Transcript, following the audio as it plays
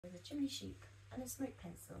chimney sheep and a smoke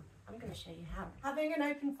pencil. I'm going to show you how. Having an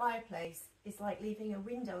open fireplace is like leaving a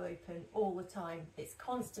window open all the time. It's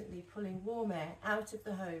constantly pulling warm air out of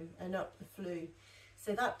the home and up the flue.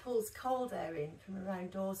 So that pulls cold air in from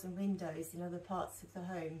around doors and windows in other parts of the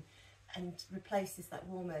home and replaces that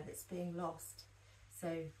warm air that's being lost.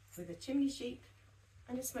 So with a chimney sheep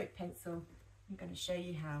and a smoke pencil, I'm going to show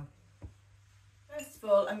you how. First of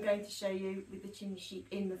all, I'm going to show you with the chimney sheep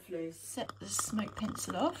in the flue. Set the smoke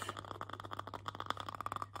pencil off.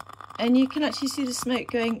 And you can actually see the smoke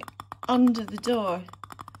going under the door.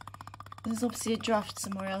 There's obviously a draught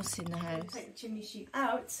somewhere else in the house. I'll take the chimney sheep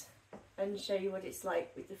out and show you what it's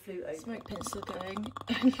like with the flue open. Smoke pencil going,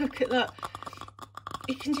 and look at that.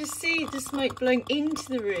 You can just see the smoke blowing into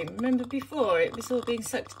the room. Remember before, it was all being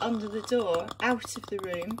sucked under the door, out of the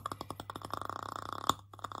room.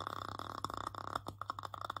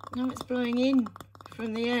 Now it's blowing in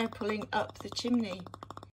from the air, pulling up the chimney.